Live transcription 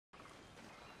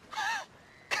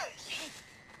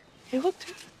Hey, look,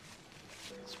 dude.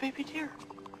 It's a baby deer.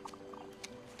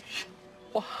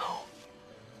 Wow.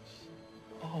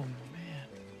 Oh, man.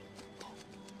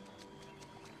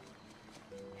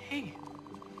 Hey.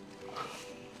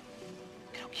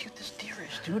 Look how cute this deer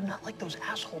is, dude. Not like those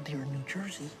asshole deer in New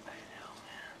Jersey. I know,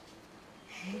 man.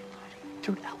 Hey,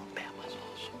 dude, Alabama's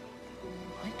awesome.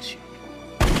 Likes you.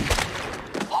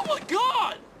 Oh, my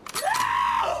God!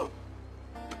 No!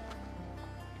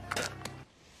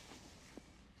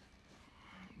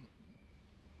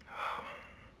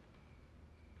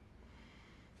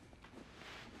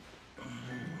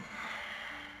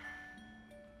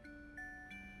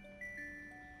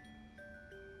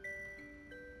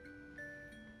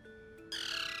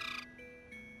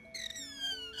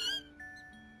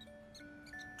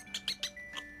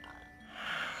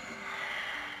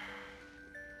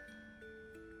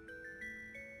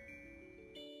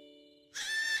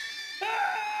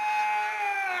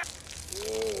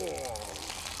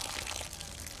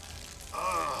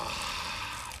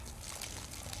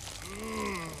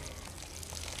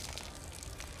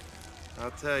 I'll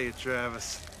tell you,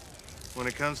 Travis, when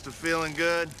it comes to feeling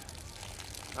good,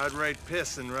 I'd rate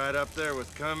pissing right up there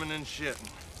with coming and shitting.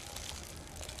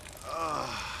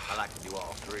 I like to do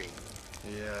all three.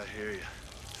 Yeah, I hear you.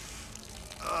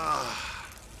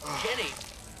 Kenny,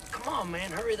 come on,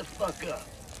 man, hurry the fuck up.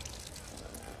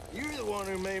 You're the one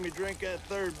who made me drink that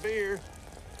third beer.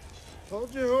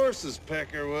 Hold your horses,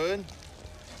 Peckerwood.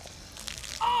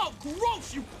 Oh,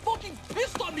 gross! You fucking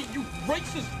pissed on me, you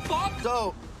racist fuck!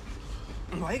 So,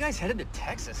 why are you guys headed to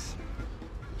Texas?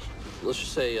 Let's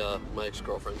just say, my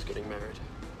ex-girlfriend's getting married.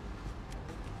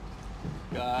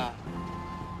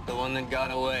 The one that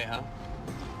got away, huh?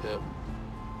 Yeah.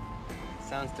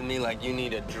 Sounds to me like you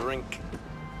need a drink.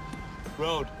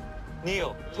 Road,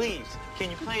 Neil, please, can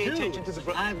you pay attention to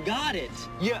the... I've got it.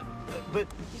 Yeah, but...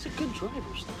 He's a good driver,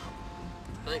 stop.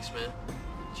 Thanks, man.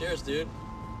 Cheers, dude.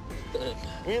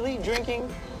 Really?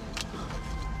 Drinking?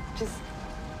 Just...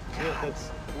 Yeah, that's...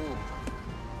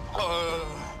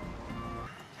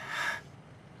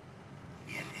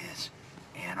 It is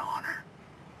an honor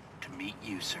to meet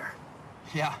you, sir.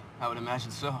 Yeah, I would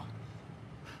imagine so.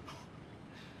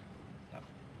 I'm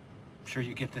sure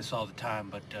you get this all the time,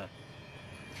 but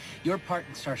your part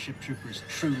in Starship Troopers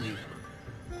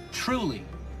truly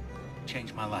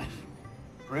changed my life.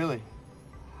 Really?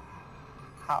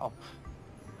 How?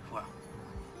 Well,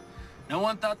 no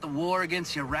one thought the war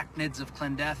against the arachnids of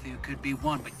Klendathu could be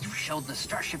won, but you showed the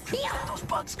Starship Troopers that those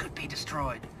bugs could be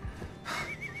destroyed.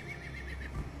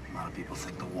 A lot of people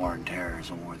think the war on terror is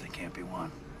a war that can't be won,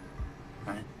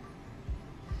 right?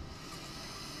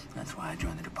 That's why I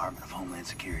joined the Department of Homeland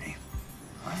Security.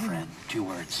 My friend, 2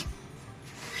 words.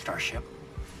 Starship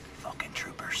fucking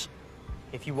Troopers.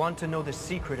 If you want to know the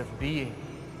secret of being,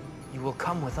 you will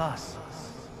come with us.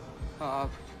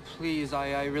 Please,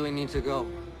 I really need to go.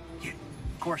 Yeah,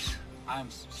 of course. I'm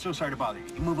so sorry to bother you.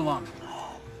 You move along.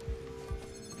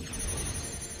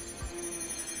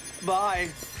 Bye.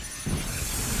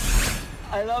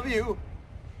 I love you.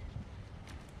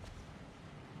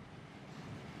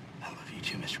 I love you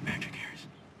too, Mr. Patrick Harris.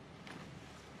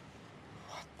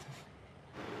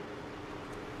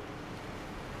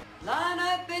 Line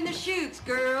up in the chutes,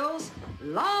 girls.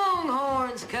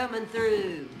 Longhorns coming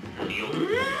through.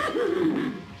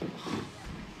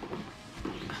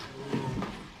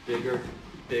 Bigger,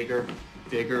 bigger,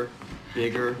 bigger,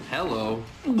 bigger. Hello.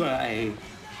 Bye.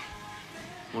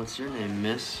 What's your name,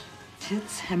 miss?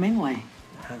 Tits Hemingway.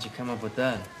 How'd you come up with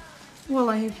that? Well,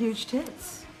 I have huge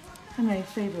tits. And my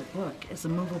favorite book is A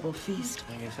Movable Feast.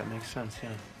 I guess that makes sense, yeah.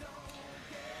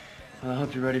 Well, I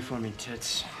hope you're ready for me,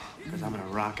 tits. Because I'm gonna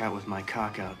rock out with my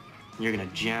cock out. You're gonna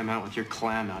jam out with your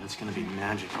clam out. It's gonna be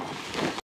magical.